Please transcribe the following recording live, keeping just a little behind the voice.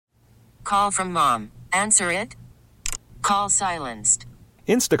Call from mom. Answer it. Call silenced.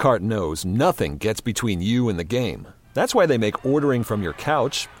 Instacart knows nothing gets between you and the game. That's why they make ordering from your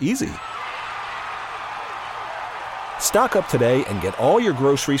couch easy. Stock up today and get all your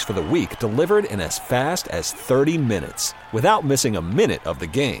groceries for the week delivered in as fast as 30 minutes without missing a minute of the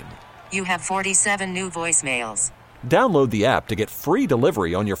game. You have 47 new voicemails. Download the app to get free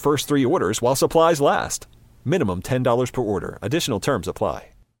delivery on your first 3 orders while supplies last. Minimum $10 per order. Additional terms apply.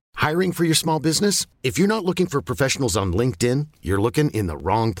 Hiring for your small business? If you're not looking for professionals on LinkedIn, you're looking in the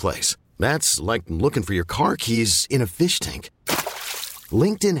wrong place. That's like looking for your car keys in a fish tank.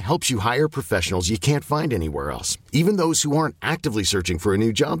 LinkedIn helps you hire professionals you can't find anywhere else, even those who aren't actively searching for a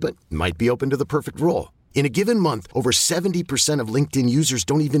new job but might be open to the perfect role. In a given month, over 70% of LinkedIn users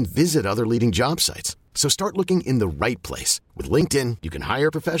don't even visit other leading job sites. So start looking in the right place. With LinkedIn, you can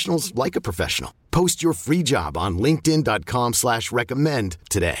hire professionals like a professional. Post your free job on linkedin.com/recommend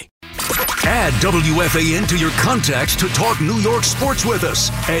today. Add WFAN to your contacts to talk New York sports with us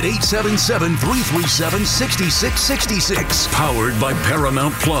at 877-337-6666. Powered by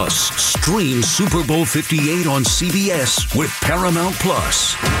Paramount Plus. Stream Super Bowl 58 on CBS with Paramount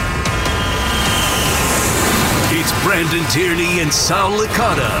Plus. It's Brandon Tierney and Sal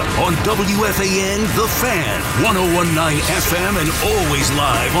Licata on WFAN The Fan, 101.9 FM, and always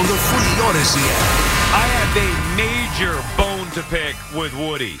live on the free Odyssey app. I have a major bone to pick with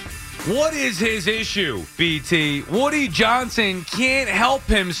Woody. What is his issue, BT? Woody Johnson can't help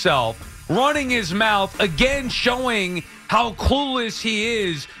himself, running his mouth, again showing how clueless he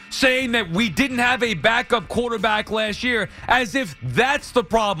is, saying that we didn't have a backup quarterback last year, as if that's the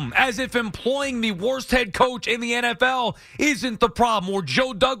problem, as if employing the worst head coach in the NFL isn't the problem, or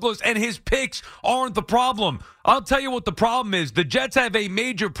Joe Douglas and his picks aren't the problem. I'll tell you what the problem is. The Jets have a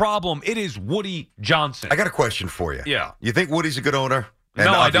major problem. It is Woody Johnson. I got a question for you. Yeah. You think Woody's a good owner? And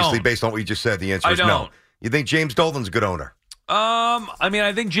no, obviously, I don't. based on what you just said, the answer is I no. don't. You think James Dolan's a good owner? I mean,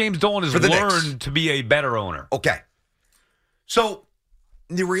 I think James Dolan has learned to be a better owner. Okay. So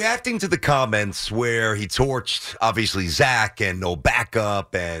you're reacting to the comments where he torched, obviously, Zach and no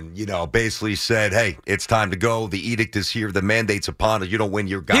backup and, basically said, hey, it's time to go. The edict is here. The mandate's upon us. You don't win,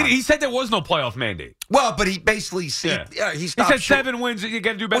 you're gone. He said there was no playoff mandate. Well, but he basically he stopped. He said 7 wins. You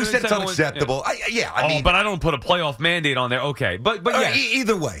got to do better he than said 7 it's unacceptable. wins. I mean, but I don't put a playoff mandate on there. Okay. But yeah.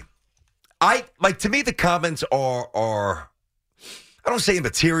 Either way, to me, the comments are I don't say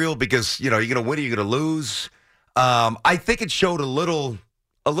immaterial because, you're going to win or you're going to lose. I think it showed a little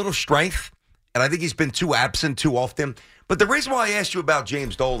strength, and I think he's been too absent too often. But the reason why I asked you about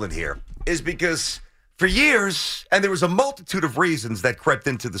James Dolan here is because for years, and there was a multitude of reasons that crept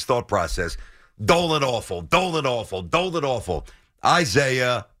into this thought process, Dolan awful, Dolan awful, Dolan awful.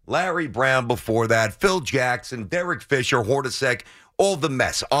 Isaiah, Larry Brown before that, Phil Jackson, Derek Fisher, Hornacek, all the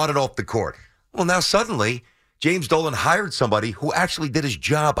mess on and off the court. Well, now suddenly James Dolan hired somebody who actually did his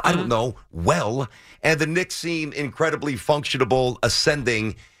job, I don't know, well, and the Knicks seem incredibly functionable,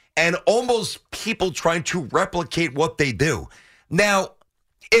 ascending, and almost people trying to replicate what they do. Now,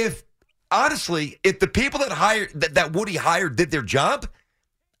 if the people that Woody hired did their job,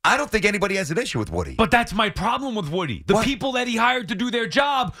 I don't think anybody has an issue with Woody. But that's my problem with Woody. The people that he hired to do their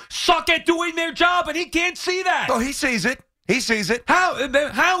job suck at doing their job, and he can't see that. Oh, he sees it. He sees it.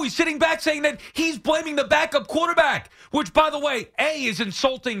 How? He's sitting back saying that he's blaming the backup quarterback, which, by the way, A, is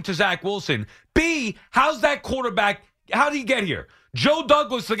insulting to Zach Wilson. B, how's that quarterback, how did he get here? Joe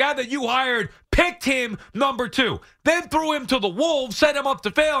Douglas, the guy that you hired, picked him number 2. Then threw him to the Wolves, set him up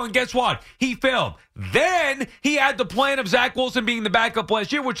to fail, and guess what? He failed. Then he had the plan of Zach Wilson being the backup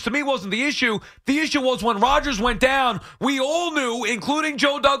last year, which to me wasn't the issue. The issue was when Rodgers went down, we all knew, including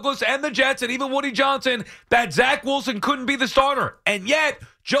Joe Douglas and the Jets and even Woody Johnson, that Zach Wilson couldn't be the starter. And yet,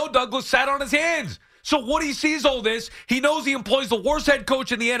 Joe Douglas sat on his hands. So Woody sees all this. He knows he employs the worst head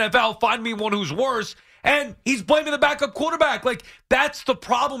coach in the NFL. Find me one who's worse. And he's blaming the backup quarterback. Like, that's the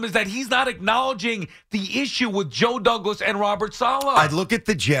problem, is that he's not acknowledging the issue with Joe Douglas and Robert Saleh. I'd look at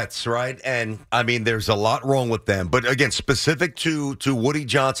the Jets, right? And, I mean, there's a lot wrong with them. But, again, specific to Woody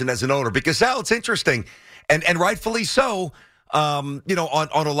Johnson as an owner. Because, Sal, it's interesting, and rightfully so, on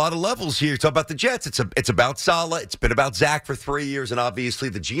a lot of levels here. Talk about the Jets. It's about Saleh. It's been about Zach for 3 years, and obviously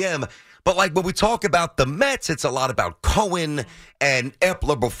the GM. But, like, when we talk about the Mets, it's a lot about Cohen and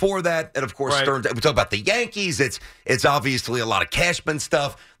Epler before that. And, of course, Stearns. We talk about the Yankees. It's obviously a lot of Cashman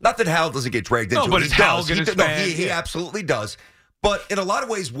stuff. Not that Hal doesn't get dragged into it. But it's Hal he absolutely does. But in a lot of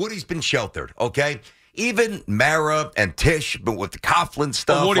ways, Woody's been sheltered, okay? Even Mara and Tish, but with the Coughlin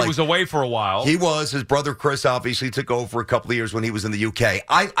stuff. Well, Woody was away for a while. He was. His brother Chris obviously took over for a couple of years when he was in the UK.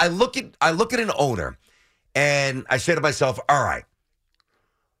 I look at an owner, and I say to myself, all right,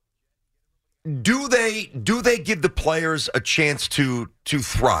 Do they give the players a chance to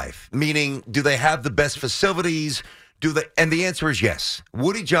thrive? Meaning, do they have the best facilities? Do they? And the answer is yes.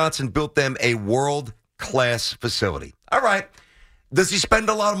 Woody Johnson built them a world-class facility. All right. Does he spend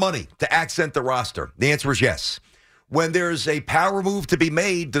a lot of money to accent the roster? The answer is yes. When there's a power move to be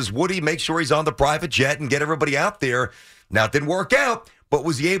made, does Woody make sure he's on the private jet and get everybody out there? Now, it didn't work out, but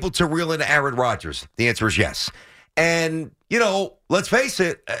was he able to reel in Aaron Rodgers? The answer is yes. And, let's face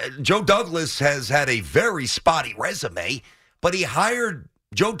it, Joe Douglas has had a very spotty resume, but he hired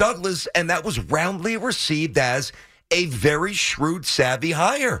Joe Douglas, and that was roundly received as a very shrewd, savvy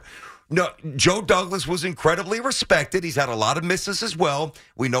hire. No, Joe Douglas was incredibly respected. He's had a lot of misses as well.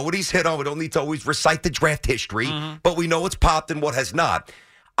 We know what he's hit on. We don't need to always recite the draft history, but we know what's popped and what has not.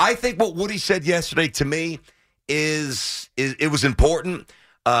 I think what Woody said yesterday to me is it was important.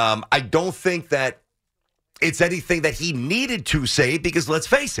 I don't think that it's anything that he needed to say because let's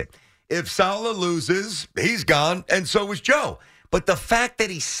face it, if Saleh loses, he's gone, and so is Joe. But the fact that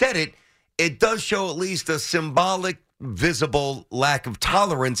he said it, it does show at least a symbolic, visible lack of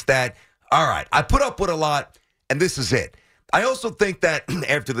tolerance that, all right, I put up with a lot, and this is it. I also think that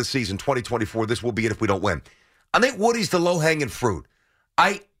after the season, 2024, this will be it if we don't win. I think Woody's the low-hanging fruit.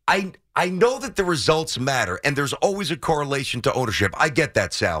 I know that the results matter, and there's always a correlation to ownership. I get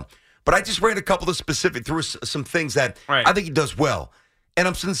that, Sal. But I just ran a couple of specific through some things that I think he does well. And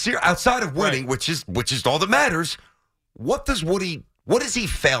I'm sincere, outside of winning, which is all that matters, what does he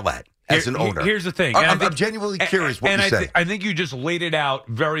fail at as an owner? Here's the thing. I'm genuinely curious what you say. I think you just laid it out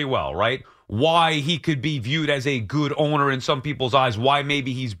very well, right? Why he could be viewed as a good owner in some people's eyes, why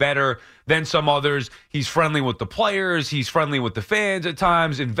maybe he's better than some others. He's friendly with the players. He's friendly with the fans at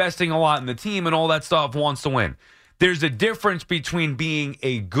times, investing a lot in the team and all that stuff, wants to win. There's a difference between being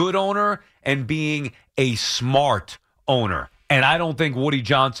a good owner and being a smart owner. And I don't think Woody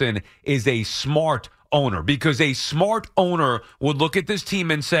Johnson is a smart owner because a smart owner would look at this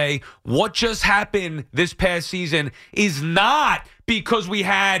team and say, what just happened this past season is not because we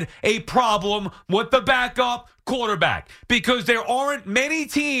had a problem with the backup quarterback. Because there aren't many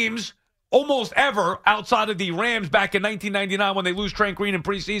teams almost ever outside of the Rams back in 1999 when they lose Trent Green in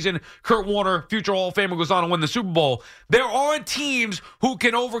preseason. Kurt Warner, future Hall of Famer, goes on to win the Super Bowl. There aren't teams who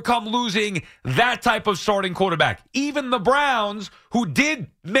can overcome losing that type of starting quarterback. Even the Browns, who did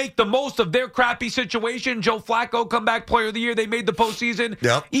make the most of their crappy situation, Joe Flacco, comeback player of the year, they made the postseason.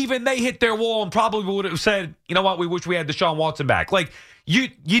 Yep. Even they hit their wall and probably would have said, you know what, we wish we had Deshaun Watson back. Like, you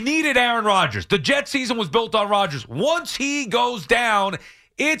needed Aaron Rodgers. The Jet season was built on Rodgers. Once he goes down,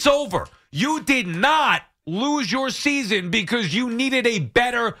 it's over. You did not lose your season because you needed a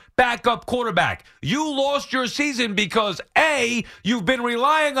better backup quarterback. You lost your season because, A, you've been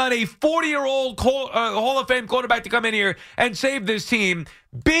relying on a 40-year-old Hall of Fame quarterback to come in here and save this team.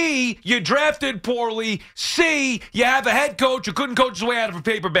 B, you drafted poorly. C, you have a head coach who couldn't coach his way out of a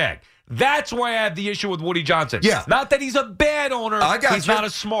paper bag. That's why I have the issue with Woody Johnson. Yeah. Not that he's a bad owner. He's not a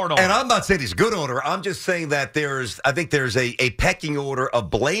smart owner. And I'm not saying he's a good owner. I'm just saying that I think there's a pecking order of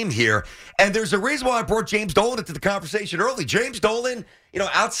blame here. And there's a reason why I brought James Dolan into the conversation early. James Dolan,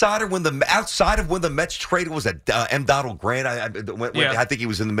 outside of when the Mets traded, was it M. Donald Grant? I think he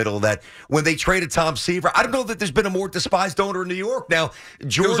was in the middle of that. When they traded Tom Seaver, I don't know that there's been a more despised owner in New York. Now,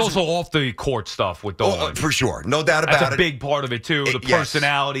 George, there was also off the court stuff with Dolan. For sure. No doubt about it. That's a big part of it, too. The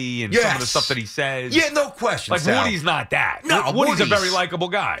personality and some of the stuff that he says. Yeah, no question. Like, Sal. Woody's not that. No, Woody's a very likable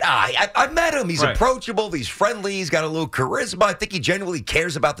guy. I met him. He's approachable. He's friendly. He's got a little charisma. I think he genuinely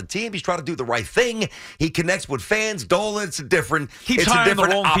cares about the team. He's trying to do the right thing. He connects with fans. Dolan, it's a different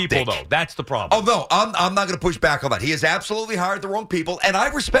people, though. That's the problem. Oh, no, I'm not going to push back on that. He has absolutely hired the wrong people, and I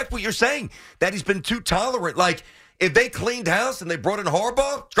respect what you're saying, that he's been too tolerant. Like, if they cleaned house and they brought in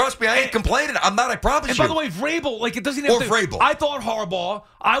Harbaugh, trust me, I ain't complaining. I'm not, I promise you. And by the way, Vrabel, it doesn't have to. Vrabel. I thought Harbaugh,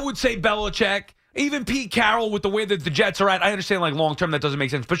 I would say Belichick, even Pete Carroll with the way that the Jets are at. I understand, long-term, that doesn't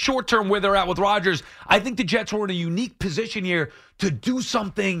make sense. But short-term, where they're at with Rodgers, I think the Jets were in a unique position here to do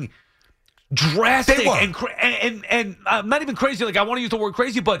something drastic and not even crazy. I want to use the word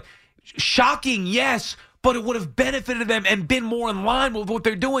crazy, but shocking, yes, but it would have benefited them and been more in line with what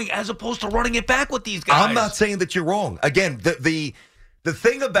they're doing as opposed to running it back with these guys. I'm not saying that you're wrong. Again, the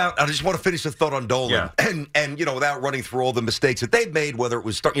thing about, I just want to finish the thought on Dolan, and without running through all the mistakes that they've made, whether it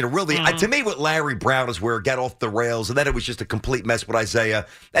was really, to me, with Larry Brown is where it got off the rails, and then it was just a complete mess with Isaiah,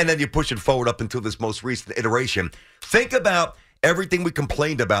 and then you push it forward up until this most recent iteration. Think about everything we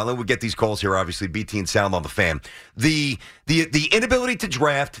complained about, and we get these calls here, obviously, BT and Sound on the Fan. The inability to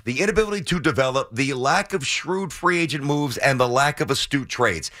draft, the inability to develop, the lack of shrewd free agent moves, and the lack of astute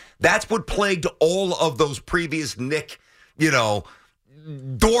trades. That's what plagued all of those previous Nick,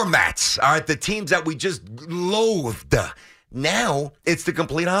 doormats, all right, the teams that we just loathed. Now it's the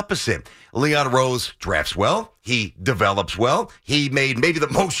complete opposite. Leon Rose drafts well. He develops well. He made maybe the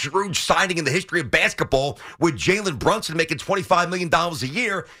most shrewd signing in the history of basketball with Jalen Brunson making $25 million a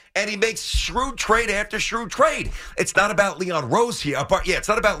year, and he makes shrewd trade after shrewd trade. It's not about Leon Rose here. It's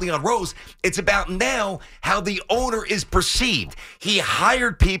not about Leon Rose. It's about now how the owner is perceived. He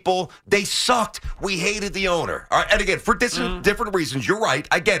hired people. They sucked. We hated the owner. All right, and again, for different reasons. You're right.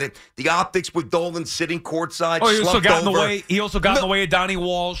 I get it. The optics with Dolan sitting courtside, he also got in the over. way. He also got in the way of Donnie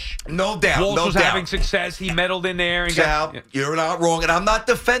Walsh. No doubt. Walsh was doubt. having success. He meddled in there. And Sal, you're not wrong. And I'm not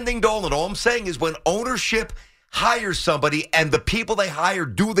defending Dolan. All I'm saying is when ownership hires somebody and the people they hire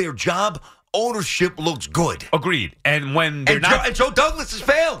do their job, ownership looks good. Agreed. And when they're and Joe Douglas has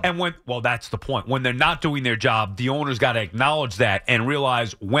failed. And that's the point. When they're not doing their job, the owner's got to acknowledge that and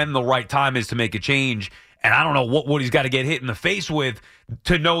realize when the right time is to make a change. And I don't know what he's got to get hit in the face with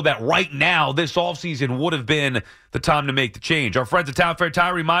to know that right now, this offseason would have been the time to make the change. Our friends at Town Fair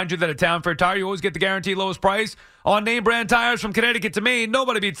Tire remind you that at Town Fair Tire, you always get the guaranteed lowest price on name brand tires from Connecticut to Maine.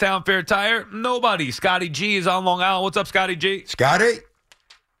 Nobody beats Town Fair Tire. Nobody. Scotty G is on Long Island. What's up, Scotty G? Scotty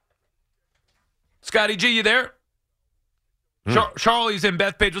G, you there? Charlie's in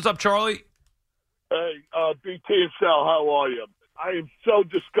Bethpage. What's up, Charlie? Hey, BT and Sal, how are you? I am so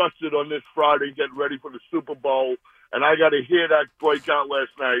disgusted on this Friday getting ready for the Super Bowl, and I got to hear that breakout last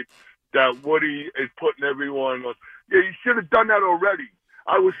night that Woody is putting everyone on. Yeah, you should have done that already.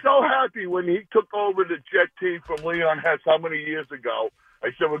 I was so happy when he took over the Jet team from Leon Hess how many years ago. I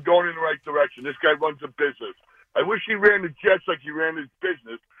said, we're going in the right direction. This guy runs a business. I wish he ran the Jets like he ran his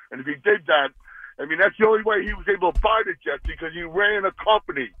business, and if he did that, I mean, that's the only way he was able to buy the Jets because he ran a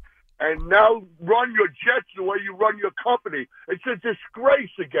company. And now run your Jets the way you run your company. It's a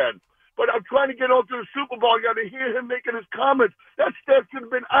disgrace again. But I'm trying to get on to the Super Bowl. I got to hear him making his comments. That staff should have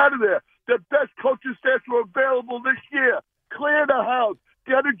been out of there. The best coaching staffs were available this year. Clear the house.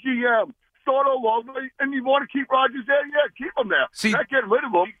 Get a GM. Start all over. And you want to keep Rodgers there? Yeah, keep him there. See, not getting rid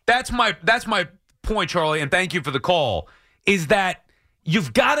of him. That's my point, Charlie, and thank you for the call, is that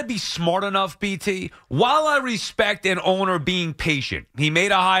you've got to be smart enough, BT. While I respect an owner being patient, he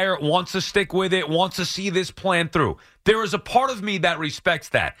made a hire, wants to stick with it, wants to see this plan through. There is a part of me that respects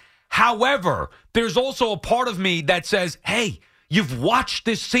that. However, there's also a part of me that says, hey, you've watched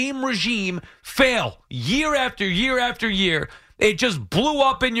this same regime fail year after year after year. It just blew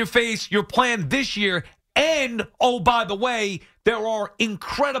up in your face, your plan this year. And, oh, by the way, there are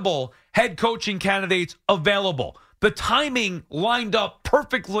incredible head coaching candidates available. The timing lined up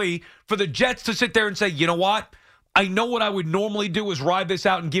perfectly for the Jets to sit there and say, you know what? I know what I would normally do is ride this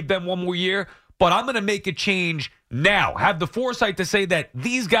out and give them one more year, but I'm going to make a change now. Have the foresight to say that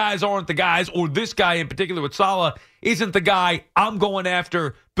these guys aren't the guys, or this guy in particular with Saleh isn't the guy. I'm going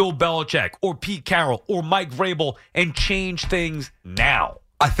after Bill Belichick or Pete Carroll or Mike Vrabel and change things now.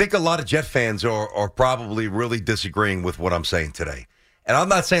 I think a lot of Jet fans are probably really disagreeing with what I'm saying today. And I'm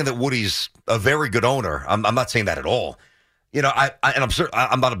not saying that Woody's a very good owner. I'm not saying that at all. You know,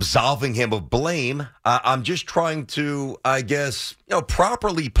 I'm not absolving him of blame. I'm just trying to, I guess,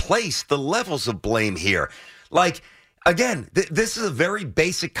 properly place the levels of blame here. Like, again, this is a very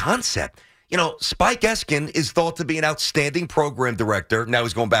basic concept. You know, Spike Eskin is thought to be an outstanding program director. Now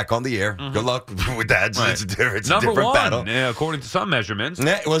he's going back on the air. Mm-hmm. Good luck with that. Right. It's a different one, battle. Yeah, according to some measurements.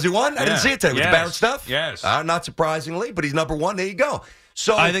 Yeah, was he one? I didn't see it today. With the Barrett stuff? Yes. Not surprisingly, but he's number one. There you go.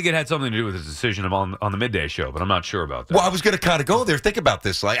 So I think it had something to do with his decision on the midday show, but I'm not sure about that. Well, I was going to kind of go there. Think about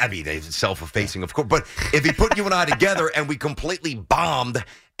this. Like, I mean, it's self-effacing, of course. But if he put you and I together and we completely bombed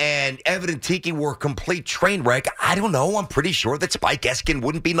and Evan and Tiki were a complete train wreck, I don't know. I'm pretty sure that Spike Eskin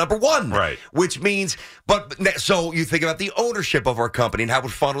wouldn't be number one. Right. Which means, so you think about the ownership of our company and how it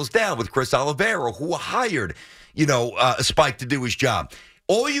funnels down with Chris Oliveira, who hired, Spike to do his job.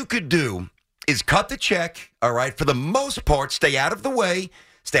 All you could do is cut the check, all right, for the most part, stay out of the way,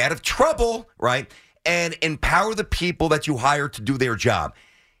 stay out of trouble, right, and empower the people that you hire to do their job.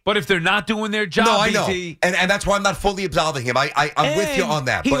 But if they're not doing their job, no, I know. BT, and that's why I'm not fully absolving him. I'm with you on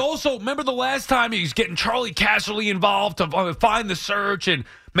that. He also, remember the last time he was getting Charlie Casserly involved to find the search and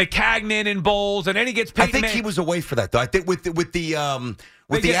McCagnon and Bowles, and then he gets Peyton I think he was away for that, though. I think with the Adam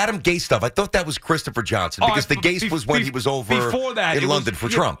Gase stuff, I thought that was Christopher Johnson because the Gase was when he was over in London for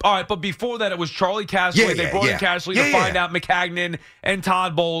Trump. All right, but before that, it was Charlie Casserly. They brought in Casserly to find out McCagnon and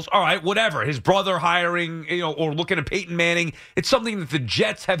Todd Bowles. All right, whatever. His brother hiring, or looking at Peyton Manning. It's something that the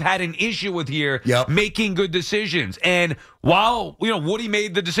Jets have had an issue with here, making good decisions. And while, Woody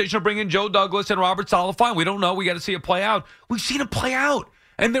made the decision to bring in Joe Douglas and Robert Saleh, fine. We don't know. We got to see it play out. We've seen it play out.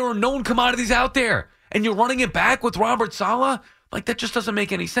 And there are known commodities out there. And you're running it back with Robert Saleh? Like, that just doesn't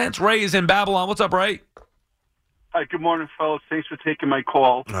make any sense. Ray is in Babylon. What's up, Ray? Hi, good morning, fellas. Thanks for taking my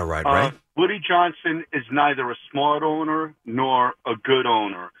call. All right, Ray. Woody Johnson is neither a smart owner nor a good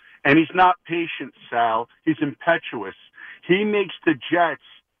owner. And he's not patient, Sal. He's impetuous. He makes the Jets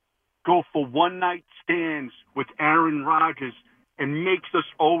go for one-night stands with Aaron Rodgers and makes us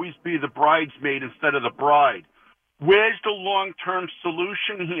always be the bridesmaid instead of the bride. Where's the long-term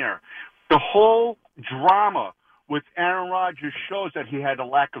solution here? The whole drama with Aaron Rodgers shows that he had a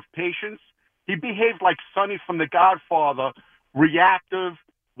lack of patience. He behaved like Sonny from The Godfather, reactive,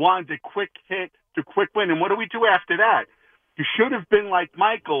 wanted a quick hit to quick win. And what do we do after that? You should have been like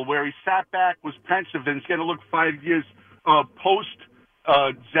Michael, where he sat back, was pensive, and he's going to look 5 years post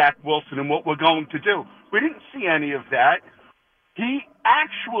Zach Wilson and what we're going to do. We didn't see any of that. He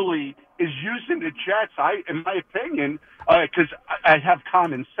actually is using the Jets, in my opinion, because I have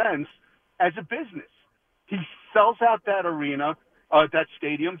common sense, as a business. He sells out that arena, that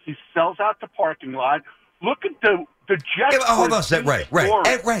stadium. He sells out the parking lot. Look at the Jets. Yeah, hold on a second,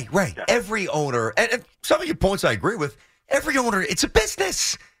 Ray. Every owner, and some of your points I agree with, every owner, it's a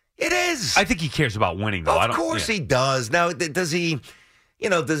business. It is. I think he cares about winning, though. Of course he does. Now, does he...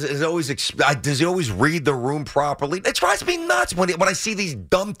 does he always read the room properly? It drives me nuts when I see these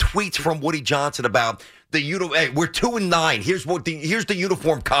dumb tweets from Woody Johnson about hey, we're 2-9. Here's the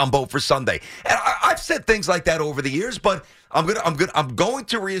uniform combo for Sunday. And I've said things like that over the years, but I'm going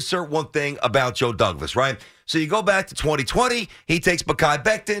to reassert one thing about Joe Douglas, right? So you go back to 2020, he takes Mekhi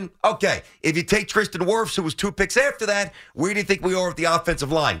Becton. Okay, if you take Tristan Wirfs, who was 2 picks after that, where do you think we are at the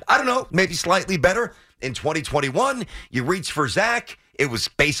offensive line? I don't know, maybe slightly better. In 2021, you reach for Zach. It was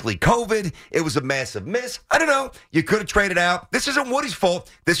basically COVID. It was a massive miss. I don't know. You could have traded out. This isn't Woody's fault.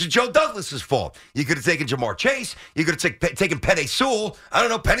 This is Joe Douglas's fault. You could have taken Jamar Chase. You could have taken Penei Sewell. I don't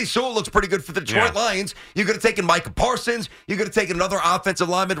know. Penei Sewell looks pretty good for the Detroit Lions. You could have taken Micah Parsons. You could have taken another offensive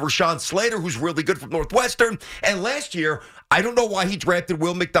lineman, Rashawn Slater, who's really good from Northwestern. And last year, I don't know why he drafted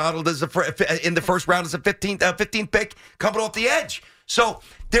Will McDonald in the first round as a 15th pick coming off the edge. So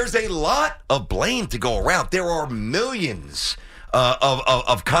there's a lot of blame to go around. There are millions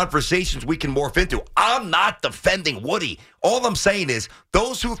of conversations we can morph into. I'm not defending Woody. All I'm saying is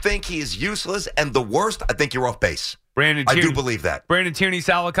those who think he is useless and the worst, I think you're off base. Brandon I Tierney, do believe that. Brandon Tierney,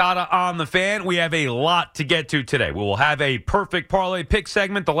 Salicata on the Fan. We have a lot to get to today. We will have a perfect parlay pick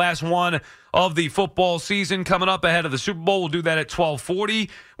segment, the last one of the football season coming up ahead of the Super Bowl. We'll do that at 12:40.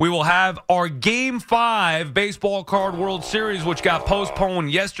 We will have our Game 5 Baseball Card World Series, which got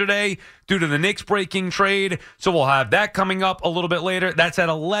postponed yesterday due to the Knicks breaking trade. So we'll have that coming up a little bit later. That's at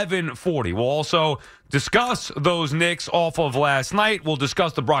 11:40. We'll also discuss those Knicks off of last night. We'll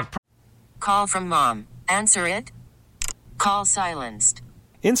discuss the Brock. Call from mom. Answer it. Call silenced.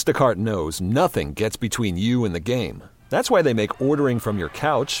 Instacart knows nothing gets between you and the game. That's why they make ordering from your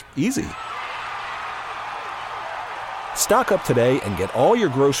couch easy. Stock up today and get all your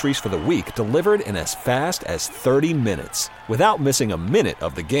groceries for the week delivered in as fast as 30 minutes without missing a minute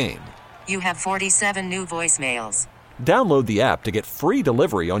of the game. You have 47 new voicemails. Download the app to get free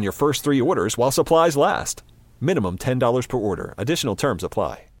delivery on your first 3 orders while supplies last. Minimum $10 per order. Additional terms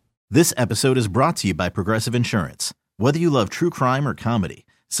apply. This episode is brought to you by Progressive Insurance. Whether you love true crime or comedy,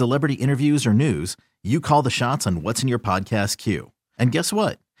 celebrity interviews or news, you call the shots on what's in your podcast queue. And guess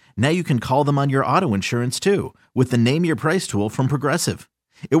what? Now you can call them on your auto insurance too with the Name Your Price tool from Progressive.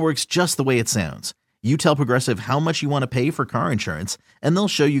 It works just the way it sounds. You tell Progressive how much you want to pay for car insurance, and they'll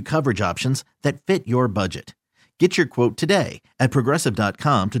show you coverage options that fit your budget. Get your quote today at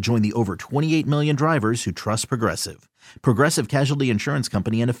Progressive.com to join the over 28 million drivers who trust Progressive. Progressive Casualty Insurance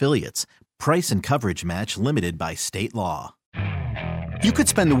Company and Affiliates. Price and coverage match limited by state law. You could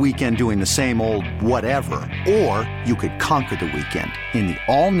spend the weekend doing the same old whatever, or you could conquer the weekend in the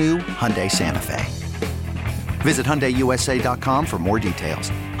all-new Hyundai Santa Fe. Visit HyundaiUSA.com for more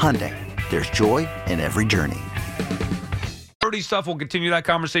details. Hyundai, there's joy in every journey. Purdy stuff. We'll continue that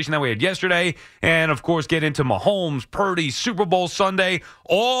conversation that we had yesterday. And, of course, get into Mahomes, Purdy, Super Bowl Sunday.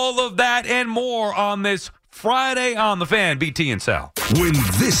 All of that and more on this Friday on The Fan. BT and Sal. When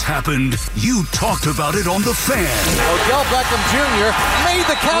this happened, you talked about it on The Fan. Odell Beckham Jr. made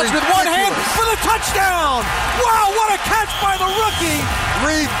the catch with one hand for the touchdown. Wow, what a catch by the rookie.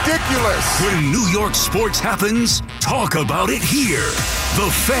 Ridiculous. When New York sports happens, talk about it here.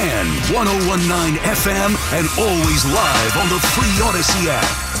 The Fan, 101.9 FM, and always live on the free Odyssey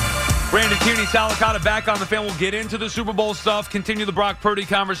app. Brandon Tierney, Salicata back on The Fan. We'll get into the Super Bowl stuff, continue the Brock Purdy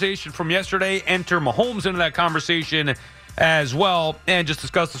conversation from yesterday, enter Mahomes into that conversation as well, and just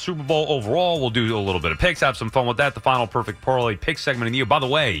discuss the Super Bowl overall. We'll do a little bit of picks, have some fun with that. The final perfect parlay pick segment of the year. By the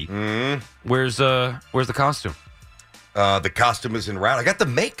way, where's the costume? The costume is en route. I got the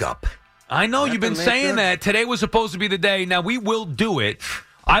makeup. I know you've been saying that. Today was supposed to be the day. Now, we will do it.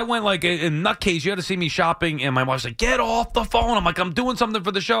 I went like a nutcase. You had to see me shopping, and my wife's like, get off the phone. I'm like, I'm doing something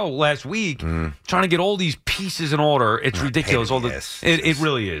for the show last week, trying to get all these pieces in order. It's ridiculous. It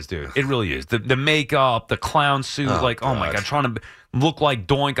really is, dude. It really is. The makeup, the clown suit, oh my God, trying to look like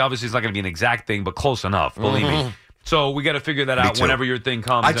Doink. Obviously, it's not going to be an exact thing, but close enough, believe me. So we got to figure that out whenever your thing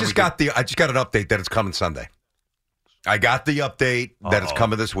comes. I just got an update that it's coming Sunday. I got the update that it's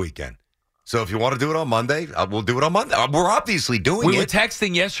coming this weekend. So if you want to do it on Monday, we'll do it on Monday. We're obviously doing it. We were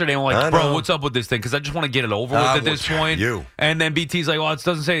texting yesterday. I'm like, bro, what's up with this thing? Because I just want to get it over with at this point. And then BT's like, well, it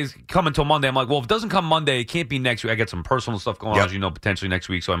doesn't say it's coming until Monday. I'm like, well, if it doesn't come Monday, it can't be next week. I got some personal stuff going on, as you know, potentially next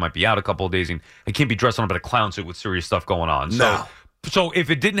week. So I might be out a couple of days. And I can't be dressed up in a clown suit with serious stuff going on. So if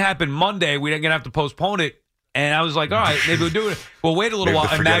it didn't happen Monday, we're going to have to postpone it. And I was like, all right, maybe we'll do it. We'll wait a little while.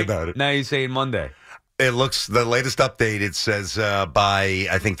 And now you're saying Monday. It looks, the latest update, it says by,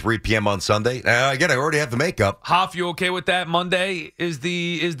 I think, 3 p.m. on Sunday. Again, I already have the makeup. Hoff, you okay with that? Monday is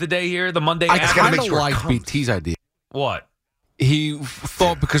the day here? The Monday I after? kind of like BT's idea. What? He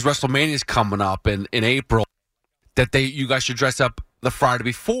thought because WrestleMania is coming up in April that you guys should dress up the Friday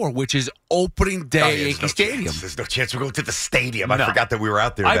before, which is opening day at Yankee Stadium. There's no chance we'll go to the stadium. I forgot that we were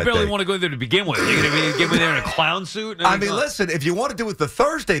out there. I barely want to go there to begin with. You're going to get me there in a clown suit? Listen, if you want to do it the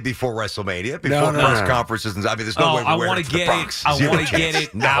Thursday before WrestleMania, before press conferences, there's no way we're wearing it to the Bronx. I want to get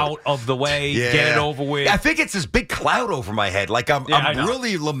it out of the way, get it over with. I think it's this big cloud over my head. Like I'm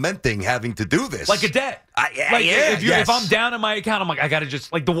really lamenting having to do this. Like a debt. If I'm down in my account, I'm like, I got to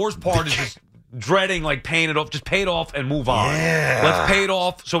just, the worst part is just dreading paying it off. Just pay it off and move on. Let's pay it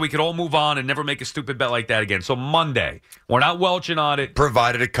off so we could all move on and never make a stupid bet like that again. So Monday, we're not welching on it.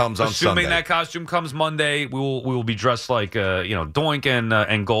 Provided it comes on Sunday. Assuming that costume comes Monday, we will be dressed like Doink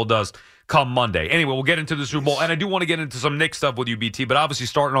and Goldust come Monday. Anyway, we'll get into the Super Bowl, and I do want to get into some Knicks stuff with you, BT. But obviously,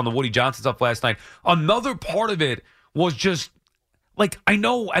 starting on the Woody Johnson stuff last night, another part of it was just I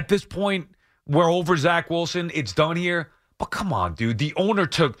know at this point we're over Zach Wilson. It's done here, but come on, dude. The owner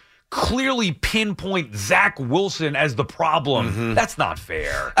took clearly pinpoint Zach Wilson as the problem. That's not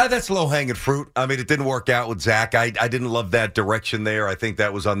fair. That's low-hanging fruit. I mean, it didn't work out with Zach. I didn't love that direction there. I think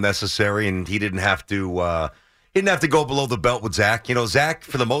that was unnecessary, and he didn't have to go below the belt with Zach. Zach,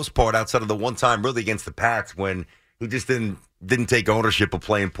 for the most part, outside of the one time really against the Pats when he just didn't take ownership of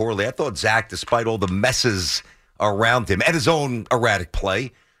playing poorly. I thought Zach, despite all the messes around him and his own erratic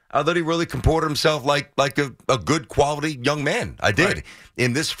play, I thought he really comported himself like a good quality young man. I did. Right.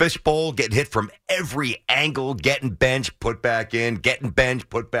 In this fishbowl, getting hit from every angle, getting benched, put back in, getting benched,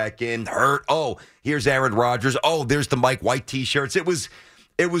 put back in, hurt. Oh, here's Aaron Rodgers. Oh, there's the Mike White T-shirts. It was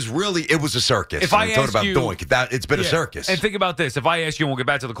a circus. If I ask about Doink, it's been a circus. And think about this. If I ask you, and we'll get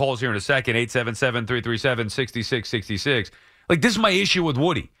back to the calls here in a second, 877-337-6666. This is my issue with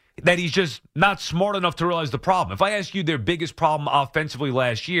Woody. That he's just not smart enough to realize the problem. If I ask you their biggest problem offensively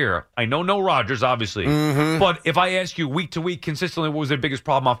last year, I know no Rodgers, obviously. But if I ask you week to week consistently what was their biggest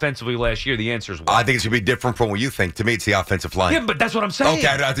problem offensively last year, the answer is what? I think it's going to be different from what you think. To me, it's the offensive line. Yeah, but that's what I'm saying. Okay,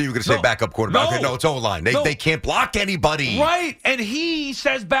 I thought you were going to say backup quarterback. No, okay, no, it's O-line. They can't block anybody. Right, and he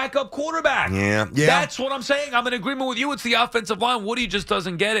says backup quarterback. Yeah. That's what I'm saying. I'm in agreement with you. It's the offensive line. Woody just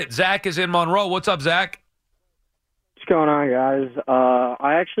doesn't get it. Zach is in Monroe. What's up, Zach? What's going on, guys?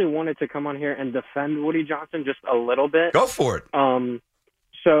 I actually wanted to come on here and defend Woody Johnson just a little bit. Go for it.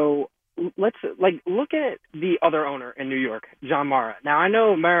 So let's look at the other owner in New York, John Mara. Now I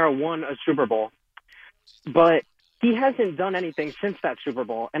know Mara won a Super Bowl, but he hasn't done anything since that Super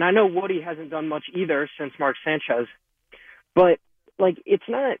Bowl, and I know Woody hasn't done much either since Mark Sanchez. But it's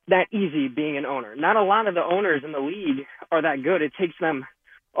not that easy being an owner. Not a lot of the owners in the league are that good. It takes them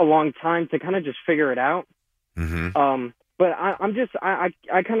a long time to kind of just figure it out. But I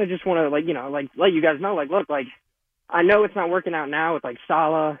kind of just want to let you guys know, look, I know it's not working out now with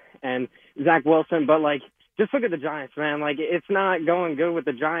Saleh and Zach Wilson, but just look at the Giants, man. It's not going good with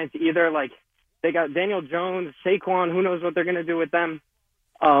the Giants either. They got Daniel Jones, Saquon. Who knows what they're going to do with them?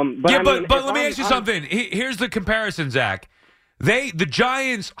 But let me ask you something. Here's the comparison, Zach. The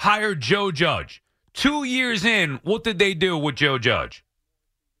Giants hired Joe Judge. 2 years in, what did they do with Joe Judge?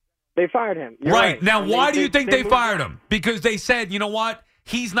 They fired him. You're right. Now, why do you think they fired him? Because they said, you know what?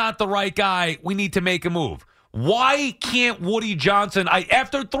 He's not the right guy. We need to make a move. Why can't Woody Johnson,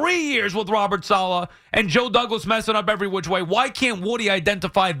 after 3 years with Robert Saleh and Joe Douglas messing up every which way, why can't Woody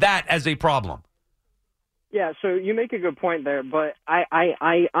identify that as a problem? Yeah, so you make a good point there, but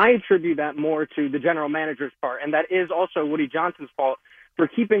I attribute that more to the general manager's part, and that is also Woody Johnson's fault for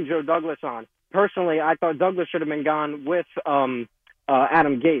keeping Joe Douglas on. Personally, I thought Douglas should have been gone with Adam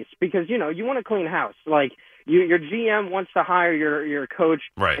Gase because, you want to clean house. Your GM wants to hire your coach,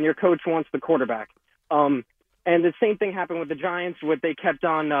 right, and your coach wants the quarterback. And the same thing happened with the Giants, where they kept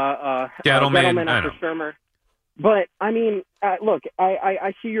on Gettleman after Shermer. But, I mean, look,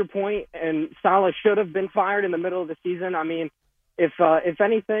 I see your point, and Saleh should have been fired in the middle of the season. I mean, if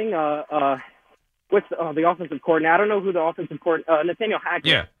anything, with the offensive coordinator, I don't know who the offensive coordinator, Nathaniel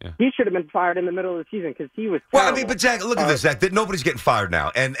Hackett, he should have been fired in the middle of the season because he was terrible. Well, I mean, but Zach, look at this, Zach. Nobody's getting fired now,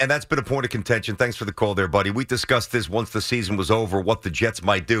 and that's been a point of contention. Thanks for the call there, buddy. We discussed this once the season was over, what the Jets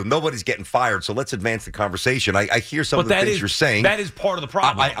might do. Nobody's getting fired, so let's advance the conversation. I hear some of the things you're saying. That is part of the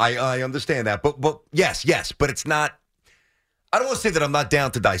problem. I understand that, but yes, but it's not. I don't want to say that I'm not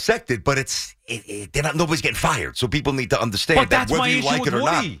down to dissect it, but nobody's getting fired, so people need to understand that whether you like it or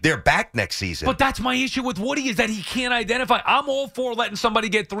not, they're back next season. But that's my issue with Woody is that he can't identify. I'm all for letting somebody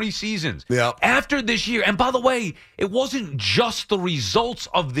get 3 seasons. Yeah. After this year, and by the way, it wasn't just the results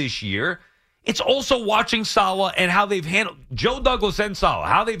of this year. It's also watching Saleh and how they've handled Joe Douglas and Saleh,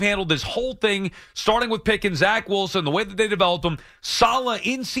 how they've handled this whole thing, starting with Pickens, Zach Wilson, the way that they developed them. Saleh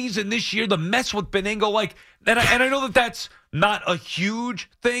in season this year, the mess with Benigno, and I know that that's not a huge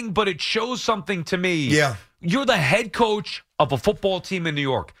thing, but it shows something to me. Yeah. You're the head coach of a football team in New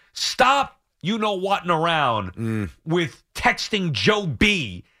York. Stop, whatting around with texting Joe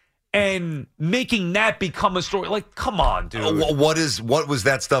B and making that become a story. Come on, dude. What was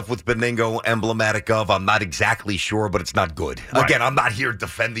that stuff with Benigno emblematic of? I'm not exactly sure, but it's not good. Right. Again, I'm not here to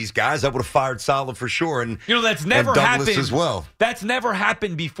defend these guys. I would have fired Saleh for sure, and that's never Douglas happened as well. That's never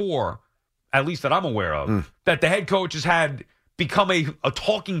happened before, at least that I'm aware of. That the head coach has had become a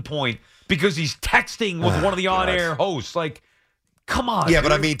talking point because he's texting with one of the on-air hosts. Come on. Yeah, dude.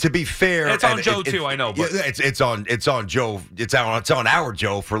 But I mean, to be fair, it's on Joe too. I know, but it's on Joe. It's on our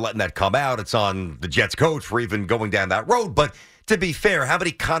Joe for letting that come out. It's on the Jets coach for even going down that road. But to be fair, how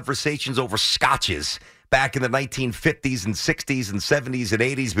many conversations over scotches back in the 1950s and 60s and 70s and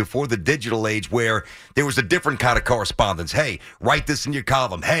 80s before the digital age where there was a different kind of correspondence? Hey, write this in your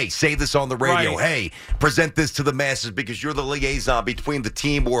column. Hey, say this on the radio. Right. Hey, present this to the masses because you're the liaison between the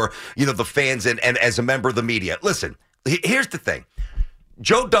team or the fans and as a member of the media. Listen, here's the thing.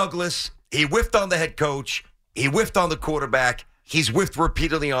 Joe Douglas, he whiffed on the head coach. He whiffed on the quarterback. He's whiffed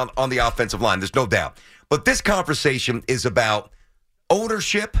repeatedly on the offensive line. There's no doubt. But this conversation is about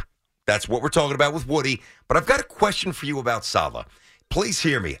ownership. That's what we're talking about with Woody. But I've got a question for you about Saleh. Please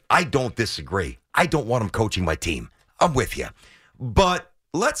hear me. I don't disagree. I don't want him coaching my team. I'm with you. But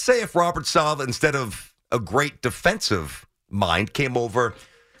let's say if Robert Saleh, instead of a great defensive mind, came over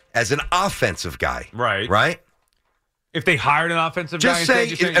as an offensive guy. Right? If they hired an offensive guy,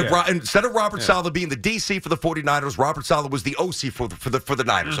 instead of Robert Yeah. Saleh being the DC for the 49ers, Robert Saleh was the OC for the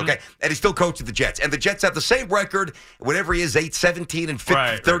Niners, okay? And he's still coaching the Jets. And the Jets have the same record, whatever he is, 8-17 and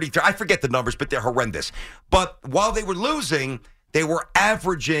 33. I forget the numbers, but they're horrendous. But while they were losing, they were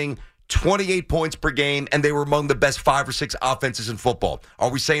averaging 28 points per game, and they were among the best 5 or 6 offenses in football.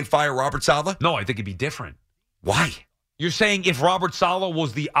 Are we saying fire Robert Saleh? No, I think it'd be different. Why? You're saying if Robert Saleh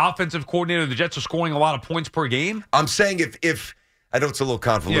was the offensive coordinator, the Jets are scoring a lot of points per game? I'm saying if I know it's a little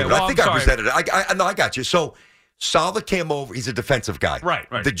convoluted, but I think I presented it. I got you. So Saleh came over. He's a defensive guy. Right.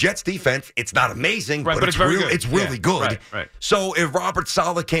 The Jets defense, it's not amazing, but it's very good. good. It's really good. Right. So if Robert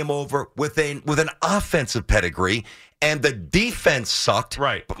Saleh came over with an offensive pedigree and the defense sucked,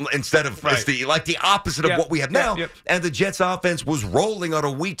 instead of it's the opposite of what we have now, and the Jets offense was rolling on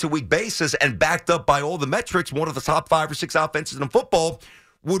a week-to-week basis and backed up by all the metrics, one of the top 5 or 6 offenses in football,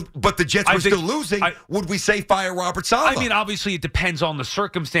 but the Jets were still losing, would we say fire Robert Saleh? I mean, obviously it depends on the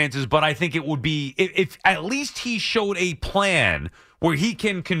circumstances, but I think it would be if at least he showed a plan where he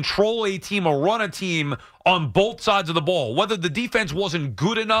can control a team or run a team on both sides of the ball. Whether the defense wasn't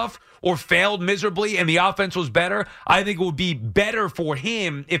good enough or failed miserably and the offense was better, I think it would be better for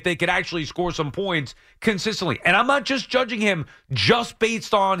him if they could actually score some points consistently. And I'm not just judging him just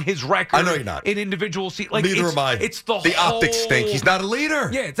based on his record. I know you're not. In individual seats. Neither am I. It's the optics stink. He's not a leader.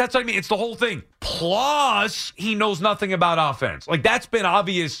 Yeah, that's what I mean. It's the whole thing. Plus, he knows nothing about offense. That's been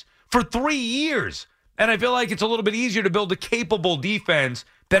obvious for 3 years. And I feel like it's a little bit easier to build a capable defense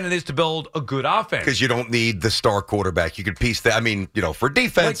than it is to build a good offense. Because you don't need the star quarterback. You could piece that. I mean, for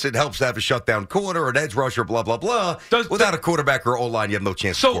defense, it helps to have a shutdown corner or an edge rusher, blah, blah, blah. Without a quarterback or O-line, you have no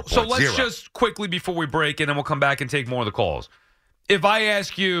chance to score points. So let's just quickly, before we break, and then we'll come back and take more of the calls. If I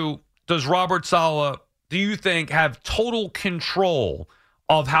ask you, does Robert Saleh, do you think, have total control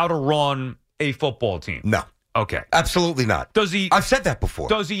of how to run a football team? No. Okay. Absolutely not. Does he? I've said that before.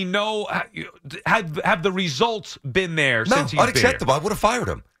 Does he know? Have the results been there since he's No, unacceptable. been here? I would have fired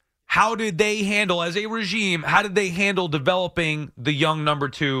him. How did they handle, as a regime, how did they handle developing the young number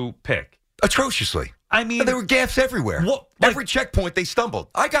 2 pick? Atrociously. I mean, And there were gaffes everywhere. Like, every checkpoint they stumbled.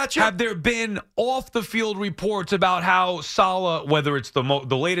 I got you. Have there been off-the-field reports about how Saleh, whether it's the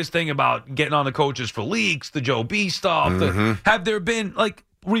latest thing about getting on the coaches for leaks, the Joe B stuff, have there been, like,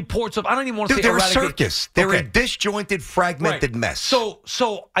 reports of, I don't even want to say they're a erratic- circus. They're Okay. a disjointed, fragmented mess.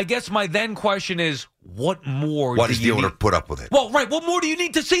 So I guess my then question is, what more What do does you the owner need? put up with it? Well, right. What more do you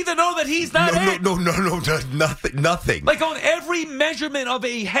need to see to know that he's not it? No, nothing. Like on every measurement of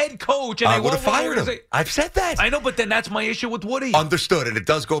a head coach, and I would have fired him. I've said that. I know, but then that's my issue with Woody. Understood, and it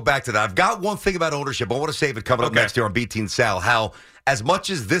does go back to that. I've got one thing about ownership. I want to save it coming up next year on BT and Sal. How, as much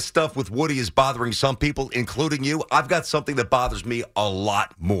as this stuff with Woody is bothering some people, including you, I've got something that bothers me a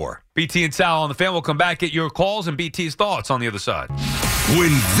lot more. BT and Sal on the Fan will come back, get your calls and BT's thoughts on the other side.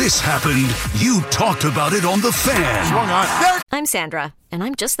 When this happened, you talked about it on The Fan. I'm Sandra, and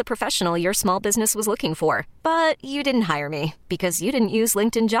I'm just the professional your small business was looking for. But you didn't hire me because you didn't use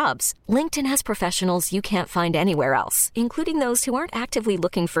LinkedIn Jobs. LinkedIn has professionals you can't find anywhere else, including those who aren't actively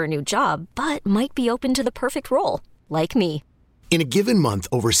looking for a new job, but might be open to the perfect role, like me. In a given month,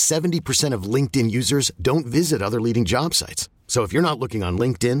 over 70% of LinkedIn users don't visit other leading job sites. So if you're not looking on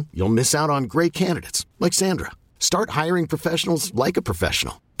LinkedIn, you'll miss out on great candidates like Sandra. Start hiring professionals like a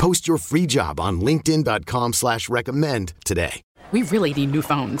professional. Post your free job on linkedin.com/recommend today. We really need new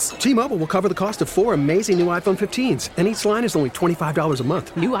phones. T-Mobile will cover the cost of 4 amazing new iPhone 15s, and each line is only $25 a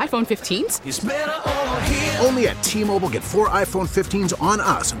month. New iPhone 15s? It's better over here. Only at T-Mobile, get 4 iPhone 15s on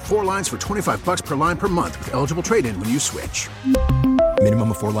us and 4 lines for $25 per line per month with eligible trade-in when you switch.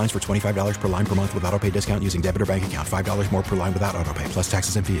 Minimum of 4 lines for $25 per line per month with autopay discount using debit or bank account. $5 more per line without autopay, plus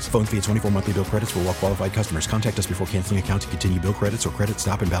taxes and fees. Phone fee at 24 monthly bill credits for well-qualified customers. Contact us before canceling account to continue bill credits or credit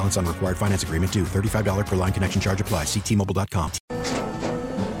stop and balance on required finance agreement due. $35 per line connection charge applies. See T-Mobile.com.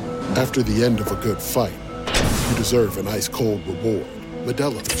 After the end of a good fight, you deserve an ice-cold reward.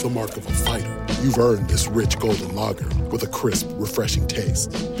 Modelo is the mark of a fighter. You've earned this rich golden lager with a crisp, refreshing taste.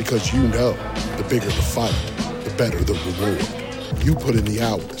 Because you know, the bigger the fight, the better the reward. You put in the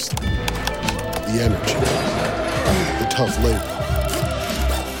hours, the energy, the tough labor.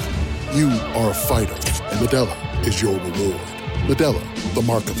 You are a fighter, and Modelo is your reward. Modelo, the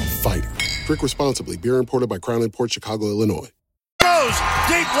mark of a fighter. Drink responsibly. Beer imported by Crown Imports, Chicago, Illinois. Goes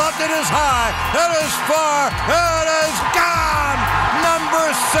deep left, it is high, it is far, it is gone! Number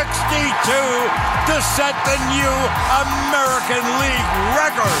 62 to set the new American League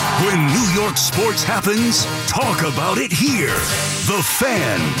record. When New York sports happens, talk about it here. The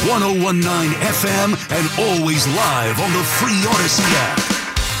Fan, 101.9 FM, and always live on the free Odyssey app.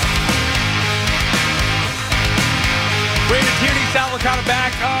 Brandon Tierney, Sal Licata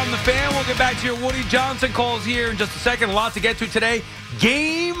back on the Fan. We'll get back to your Woody Johnson calls here in just a second. A lot to get to today.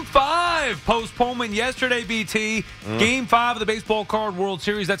 Game 5, postponement yesterday, BT. Game 5 of the Baseball Card World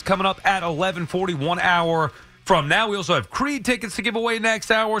Series. That's coming up at 11:40, 1 hour from now. We also have Creed tickets to give away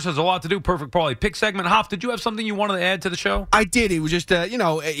next hour, so there's a lot to do. Perfect Parlay pick segment. Hoff, did you have something you wanted to add to the show? I did. He was just,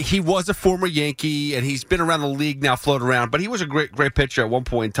 he was a former Yankee, and he's been around the league now, floating around. But he was a great pitcher at one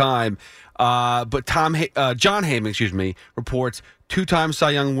point in time. But John Heyman, reports two-time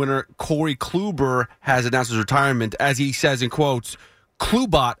Cy Young winner Corey Kluber has announced his retirement. As he says in quotes,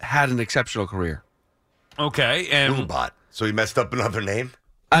 Klubot had an exceptional career. Okay, and Klubot. So he messed up another name?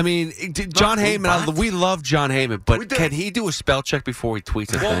 I mean, John Heyman, we love John Heyman, but can he do a spell check before he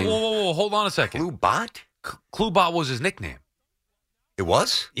tweets a thing? Whoa, hold on a second. Klubot? Klubot was his nickname. It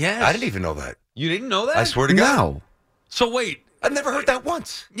was? Yes. I didn't even know that. You didn't know that? I swear to God. No. So wait. I've never heard that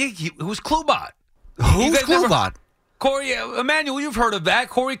once. Yeah, it was Klubot. Who's Klubot? Corey, Emmanuel, you've heard of that.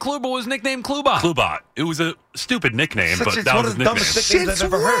 Corey Kluber was nicknamed Klubot. Klubot. It was a stupid nickname, but It's that one was of his the nickname. dumbest nicknames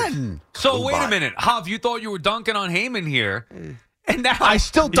I've ever heard. So Klubot. wait a minute. Hav, you thought you were dunking on Heyman here. And now I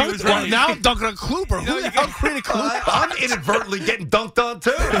still dunk was on right. now I'm dunking on Kluber. Who the hell created Kluber? I'm inadvertently getting dunked on,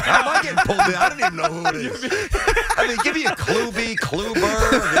 too. How am I getting pulled in? I don't even know who it is. I mean, give me a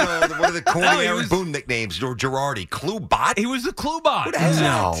Kluber, one of the corny Aaron Boone nicknames, or Girardi. Klubot? He was the Klubot. Who the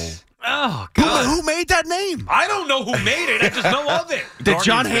hell is that? Oh, God. Who made that name? I don't know who made it. I just know of it. Did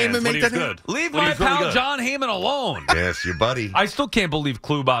John Heyman make that name? Leave my pal John Heyman alone. Yes, your buddy. I still can't believe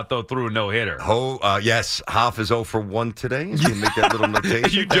Klubot, though, threw a no-hitter. Yes, Hoff is 0 for 1 today. You can make that little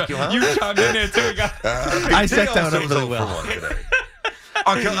notation. You chimed in there, too. I sat down really well.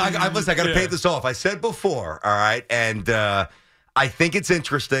 Listen, I got to pay this off. I said before, all right, and I think it's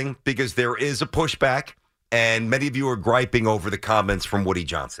interesting because there is a pushback, and many of you are griping over the comments from Woody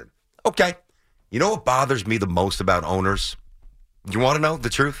Johnson. Okay. You know what bothers me the most about owners? You want to know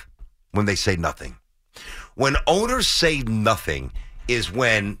the truth? When they say nothing. When owners say nothing is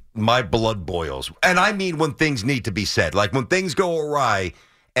when my blood boils. And I mean when things need to be said. Like when things go awry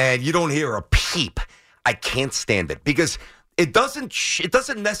and you don't hear a peep I can't stand it because it doesn't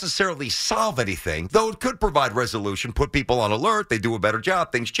necessarily solve anything, though it could provide resolution, put people on alert, they do a better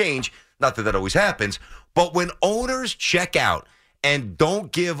job, things change. Not that always happens. But when owners check out and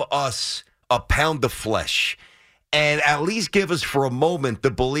don't give us a pound of flesh and at least give us for a moment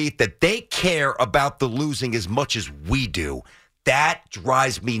the belief that they care about the losing as much as we do, that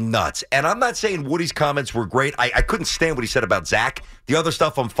drives me nuts. And I'm not saying Woody's comments were great. I couldn't stand what he said about Zach. The other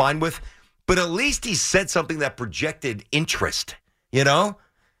stuff I'm fine with. But at least he said something that projected interest, you know?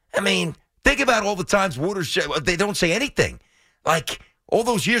 I mean, think about all the times they don't say anything. Like, all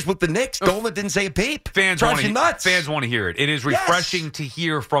those years with the Knicks, Dolan didn't say a peep. Fans want to hear it. It is refreshing to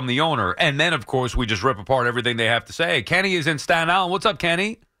hear from the owner. And then, of course, we just rip apart everything they have to say. Kenny is in Staten Island. What's up,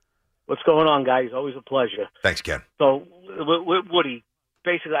 Kenny? What's going on, guys? Always a pleasure. Thanks, Ken. So, Woody,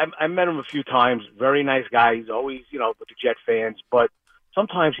 basically, I met him a few times. Very nice guy. He's always, with the Jet fans. But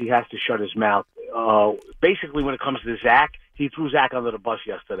sometimes he has to shut his mouth. Basically, when it comes to Zach, he threw Zach under the bus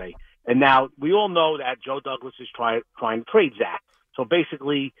yesterday. And now we all know that Joe Douglas is trying to trade Zach. So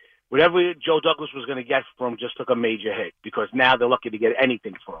basically, whatever Joe Douglas was going to get from him just took a major hit because now they're lucky to get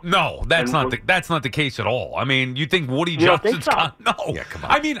anything from him. No, that's not the case at all. I mean, you think Woody Johnson's no? Yeah, come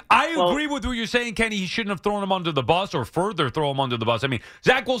on. I mean, I agree with what you're saying, Kenny. He shouldn't have thrown him under the bus or further throw him under the bus. I mean,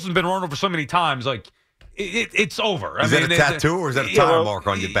 Zach Wilson's been run over so many times, like. It's over. Is that a tattoo or is that a time mark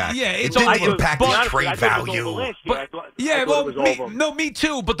on your back? Yeah, it didn't impact his trade value. Me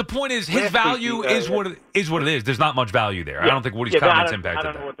too. But the point is, his value is what it is. There's not much value there. I don't think Woody's comments impacted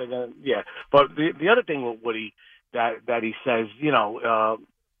I don't know what they're going to. Yeah, but the other thing with Woody that he says,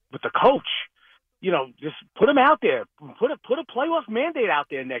 with the coach, just put him out there. Put a playoff mandate out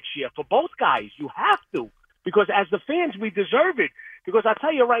there next year for both guys. You have to because as the fans, we deserve it. Because I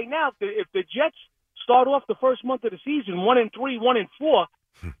tell you right now, if the Jets start off the first month of the season 1-3, 1-4.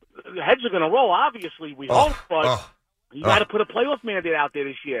 The heads are going to roll. Obviously, we hope, but you got to put a playoff mandate out there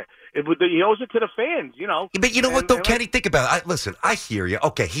this year. He owes it to the fans, But you know what, though, Kenny? Think about it. Listen, I hear you.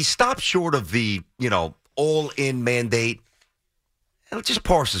 Okay, he stopped short of the all-in mandate. Just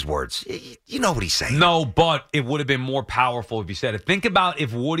parse his words. You know what he's saying. No, but it would have been more powerful if he said it. Think about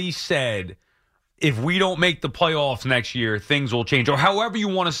if Woody said, if we don't make the playoffs next year, things will change. Or however you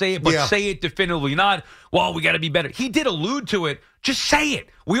want to say it, but say it definitively. Not, well, we got to be better. He did allude to it. Just say it.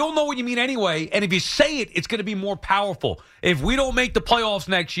 We all know what you mean anyway. And if you say it, it's going to be more powerful. If we don't make the playoffs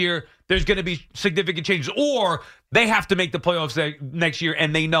next year, there's going to be significant changes. Or they have to make the playoffs next year,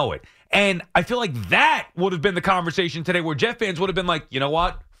 and they know it. And I feel like that would have been the conversation today where Jet fans would have been like, you know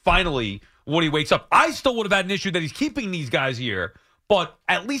what? Finally, Woody wakes up. I still would have had an issue that he's keeping these guys here. But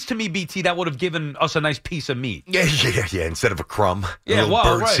at least to me, BT, that would have given us a nice piece of meat. Yeah, instead of a crumb, a little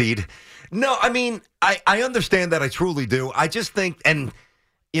bird seed. No, I mean, I understand that. I truly do. I just think, and,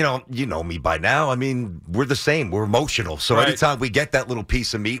 you know me by now. I mean, we're the same. We're emotional. So anytime we get that little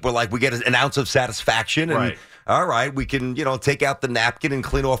piece of meat, we're like, we get an ounce of satisfaction. And all right, we can, take out the napkin and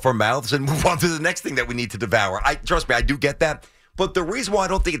clean off our mouths and move on to the next thing that we need to devour. Trust me, I do get that. But the reason why I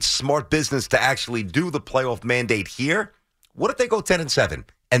don't think it's smart business to actually do the playoff mandate here, what if they go 10-7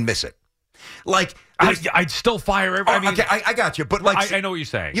 and miss it? Like, I'd still fire everybody. Okay, I got you. But I know what you're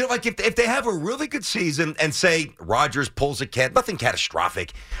saying. Like if they have a really good season and say Rodgers pulls nothing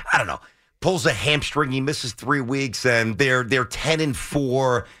catastrophic. I don't know, pulls a hamstring, he misses 3 weeks, and they're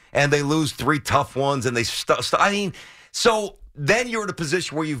 10-4, and they lose 3 tough ones, and they so then you're in a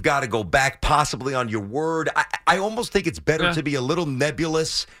position where you've got to go back possibly on your word. I almost think it's better to be a little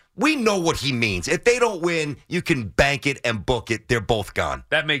nebulous. We know what he means. If they don't win, you can bank it and book it. They're both gone.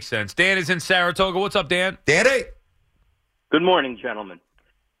 That makes sense. Dan is in Saratoga. What's up, Dan? Danny. Good morning, gentlemen.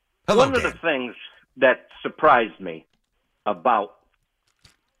 Hello, One of the things that surprised me about...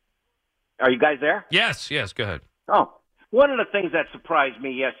 Are you guys there? Yes, go ahead. Oh, one of the things that surprised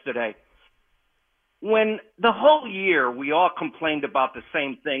me yesterday, when the whole year we all complained about the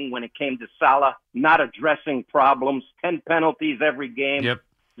same thing when it came to Salah not addressing problems, 10 penalties every game. Yep.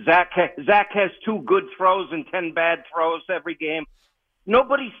 Zach has 2 good throws and 10 bad throws every game.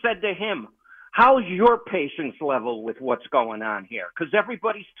 Nobody said to him, how's your patience level with what's going on here? Because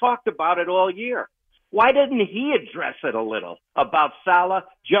everybody's talked about it all year. Why didn't he address it a little about Salah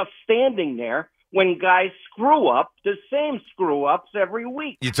just standing there when guys screw up the same screw-ups every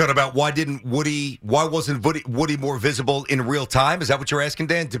week? You're talking about why wasn't Woody more visible in real time? Is that what you're asking,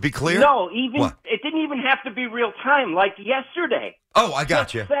 Dan, to be clear? No, it didn't even have to be real time, like yesterday. Oh, I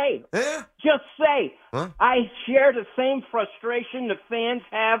got you. Just say, I share the same frustration the fans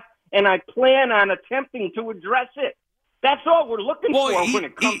have, and I plan on attempting to address it. That's all we're looking for when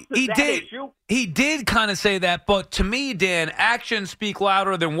it comes to that issue. He did kind of say that, but to me, Dan, actions speak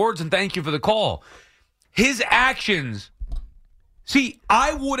louder than words, and thank you for the call. his actions. See,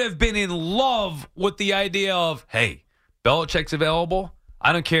 I would have been in love with the idea of, hey, Belichick's available.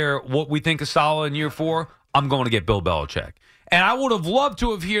 I don't care what we think of Saleh in year 4. I'm going to get Bill Belichick. And I would have loved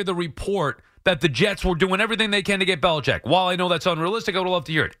to have heard the report that the Jets were doing everything they can to get Belichick. While I know that's unrealistic, I would love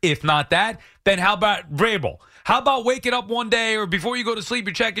to hear it. If not that, then how about Vrabel? How about waking up one day or before you go to sleep,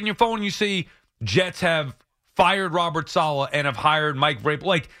 you're checking your phone and you see Jets have fired Robert Saleh and have hired Mike Vrabel.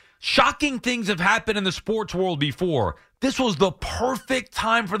 Like, shocking things have happened in the sports world before. This was the perfect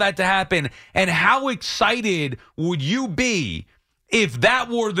time for that to happen. And how excited would you be if that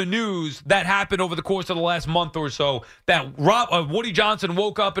were the news that happened over the course of the last month or so, that Woody Johnson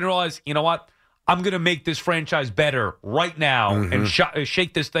woke up and realized, you know what, I'm going to make this franchise better right now and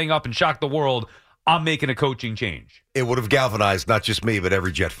shake this thing up and shock the world. I'm making a coaching change. It would have galvanized not just me, but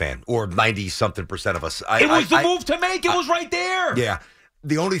every Jet fan, or 90-something% of us. It was the move to make. It was right there. Yeah.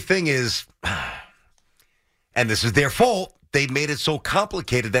 The only thing is, and this is their fault, they made it so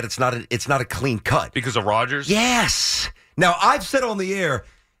complicated that it's not a clean cut. Because of Rodgers? Yes. Now, I've said on the air,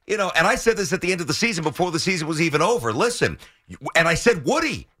 and I said this at the end of the season before the season was even over. Listen, and I said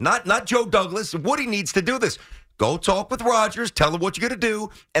Woody, not Joe Douglas. Woody needs to do this. Go talk with Rodgers, tell him what you're going to do,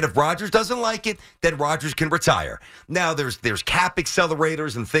 and if Rodgers doesn't like it, then Rodgers can retire. Now, there's cap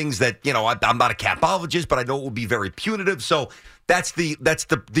accelerators and things that, I'm not a capologist, but I know it will be very punitive, so that's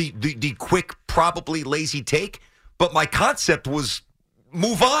the quick, probably lazy take. But my concept was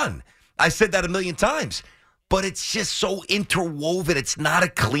move on. I said that a million times. But it's just so interwoven. It's not a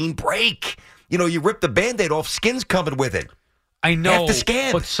clean break. You rip the Band-Aid off, skin's coming with it. I know, the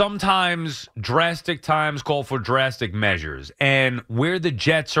scan. But sometimes drastic times call for drastic measures. And where the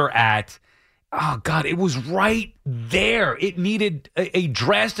Jets are at, oh, God, it was right there. It needed a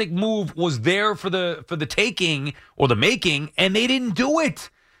drastic move was there for the taking or the making, and they didn't do it.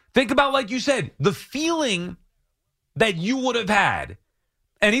 Think about, like you said, the feeling that you would have had,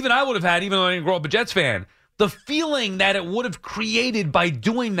 and even I would have had, even though I didn't grow up a Jets fan, the feeling that it would have created by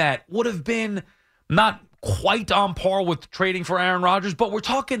doing that would have been not quite on par with trading for Aaron Rodgers, but we're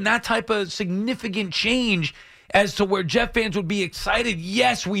talking that type of significant change as to where Jet fans would be excited.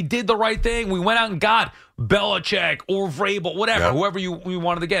 Yes, we did the right thing. We went out and got Belichick or Vrabel, whatever, whoever you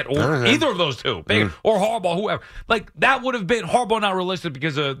wanted to get, or either of those two, or Harbaugh, whoever. Like, that would have been Harbaugh, not realistic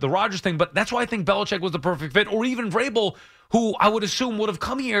because of the Rodgers thing, but that's why I think Belichick was the perfect fit, or even Vrabel, who I would assume would have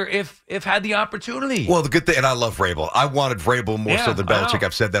come here if had the opportunity. Well, the good thing, and I love Vrabel. I wanted Vrabel more so than Belichick.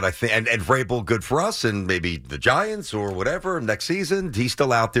 I've said that, I think, and Vrabel good for us, and maybe the Giants or whatever next season. He's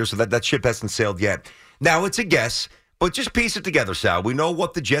still out there, so that ship hasn't sailed yet. Now, it's a guess, but just piece it together, Sal. We know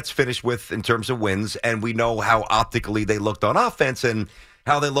what the Jets finished with in terms of wins, and we know how optically they looked on offense and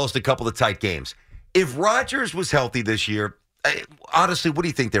how they lost a couple of tight games. If Rodgers was healthy this year, honestly, what do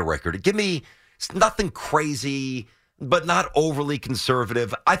you think their record? Give me nothing crazy, but not overly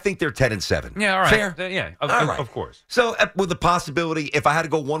conservative. I think they're 10-7. Yeah, all right. Fair? Yeah, of course. So with the possibility, if I had to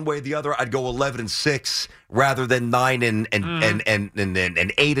go one way or the other, I'd go 11-6 rather than 9 and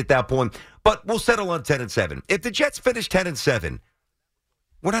 8 at that point. But we'll settle on 10-7. If the Jets finish 10-7,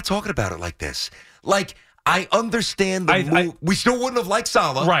 we're not talking about it like this. Like, I understand the move. We still wouldn't have liked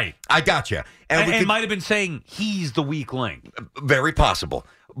Saleh. Right. I got you. And might have been saying he's the weak link. Very possible.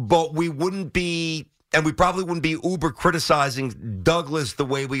 But we wouldn't be, and we probably wouldn't be uber criticizing Douglas the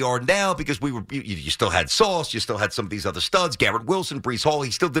way we are now, because you still had Sauce, you still had some of these other studs, Garrett Wilson, Breece Hall.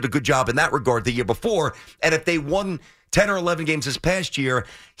 He still did a good job in that regard the year before. And if they won 10 or 11 games this past year,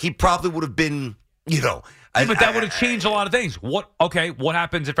 he probably would have been, but that would have changed a lot of things. What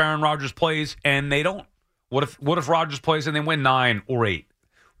happens if Aaron Rodgers plays and they don't? What if Rodgers plays and they win 9 or 8?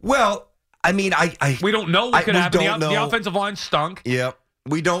 Well, I mean, we don't know what could happen. The offensive line stunk. Yep.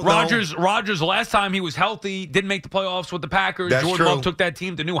 We don't know. Rodgers, last time he was healthy, didn't make the playoffs with the Packers. That's Jordan true. Love took that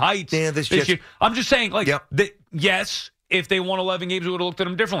team to new heights this year. I'm just saying, yes, if they won 11 games, we would have looked at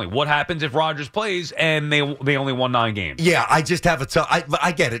them differently. What happens if Rodgers plays and they only won 9 games? Yeah, I just have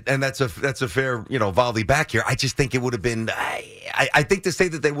I get it, and that's a fair volley back here. I just think it would have been. I think to say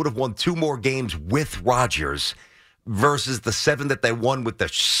that they would have won 2 more games with Rodgers versus the 7 that they won with the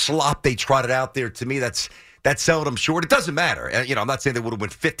slop they trotted out there. To me, that's seldom short. It doesn't matter. And, I'm not saying they would have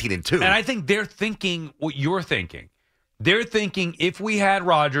went 15-2. And I think they're thinking what you're thinking. They're thinking if we had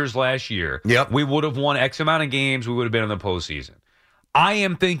Rodgers last year, we would have won X amount of games. We would have been in the postseason. I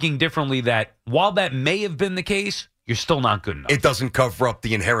am thinking differently that while that may have been the case, you're still not good enough. It doesn't cover up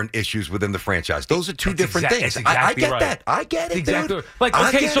the inherent issues within the franchise. Those are two different things. Exactly I get right. that. I get it, exactly dude. Right.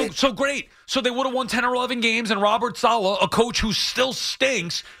 Like, okay, so great. So they would have won 10 or 11 games, and Robert Saleh, a coach who still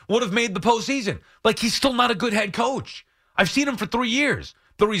stinks, would have made the postseason. Like, he's still not a good head coach. I've seen him for 3 years.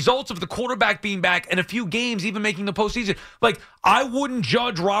 the results of the quarterback being back and a few games even making the postseason. Like, I wouldn't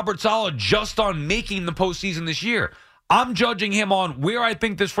judge Robert Saleh just on making the postseason this year. I'm judging him on where I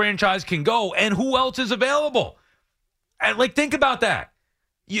think this franchise can go and who else is available. And, like, think about that.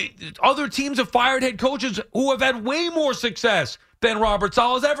 Other teams have fired head coaches who have had way more success than Robert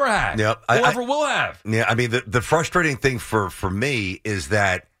Saleh's ever had. Yep. Or ever will have. Yeah, I mean, the frustrating thing for me is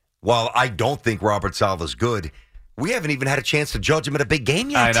that while I don't think Robert Saleh is good, we haven't even had a chance to judge him at a big game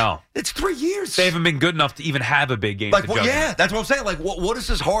yet. I know. It's 3 years. They haven't been good enough to even have a big game Like, to judge him. that's what I'm saying. Like, what is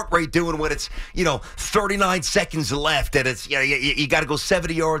his heart rate doing when it's, 39 seconds left and it's, you got to go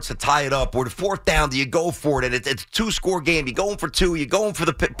 70 yards to tie it up, or the fourth down, do you go for it? And it's a 2-score game. You going for 2, you going for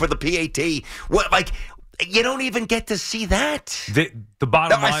the PAT. What, like, you don't even get to see that. The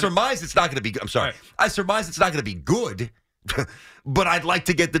bottom line. I surmise it's not going to be. I'm sorry. Right. I surmise it's not going to be good. But I'd like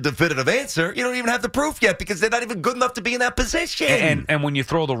to get the definitive answer. You don't even have the proof yet because they're not even good enough to be in that position. And when you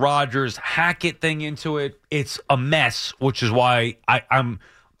throw the Rodgers Hackett thing into it, it's a mess. Which is why I'm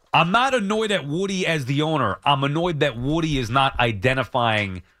not annoyed at Woody as the owner. I'm annoyed that Woody is not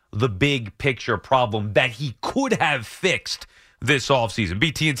identifying the big picture problem that he could have fixed this offseason.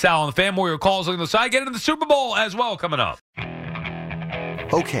 BT and Sal on the Fan, Warrior calls on the side. Get into the Super Bowl as well coming up.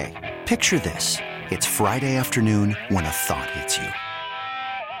 Okay, picture this. It's Friday afternoon when a thought hits you.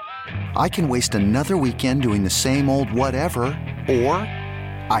 I can waste another weekend doing the same old whatever, or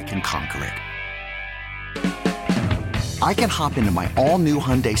I can conquer it. I can hop into my all-new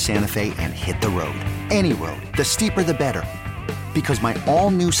Hyundai Santa Fe and hit the road. Any road. The steeper, the better. Because my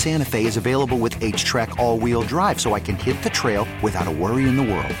all-new Santa Fe is available with H-Track all-wheel drive, so I can hit the trail without a worry in the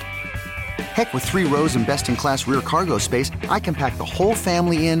world. Heck, with 3 rows and best-in-class rear cargo space, I can pack the whole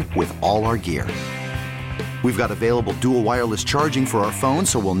family in with all our gear. We've got available dual wireless charging for our phones,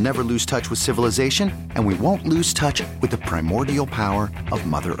 so we'll never lose touch with civilization, and we won't lose touch with the primordial power of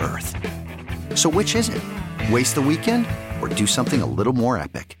Mother Earth. So which is it? Waste the weekend or do something a little more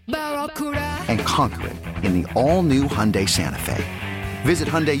epic? And conquer it in the all-new Hyundai Santa Fe. Visit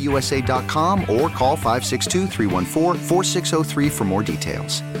HyundaiUSA.com or call 562-314-4603 for more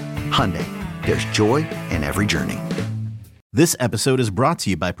details. Hyundai, there's joy in every journey. This episode is brought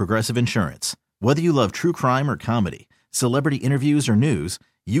to you by Progressive Insurance. Whether you love true crime or comedy, celebrity interviews or news,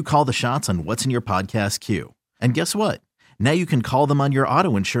 you call the shots on what's in your podcast queue. And guess what? Now you can call them on your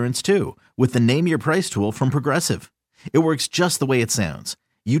auto insurance too with the Name Your Price tool from Progressive. It works just the way it sounds.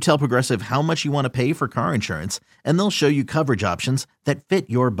 You tell Progressive how much you want to pay for car insurance, and they'll show you coverage options that fit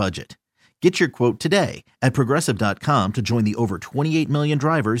your budget. Get your quote today at Progressive.com to join the over 28 million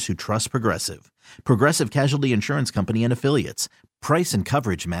drivers who trust Progressive. Progressive Casualty Insurance Company and Affiliates. Price and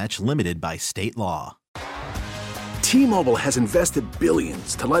coverage match limited by state law. T-Mobile has invested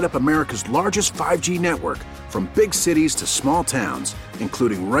billions to light up America's largest 5G network, from big cities to small towns,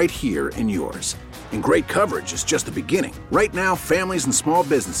 including right here in yours. And great coverage is just the beginning. Right now, families and small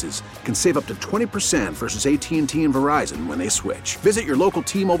businesses can save up to 20% versus AT&T and Verizon when they switch. Visit your local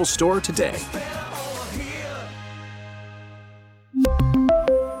T-Mobile store today.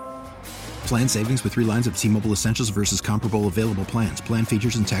 Plan savings with 3 lines of T-Mobile Essentials versus comparable available plans. Plan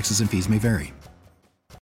features and taxes and fees may vary.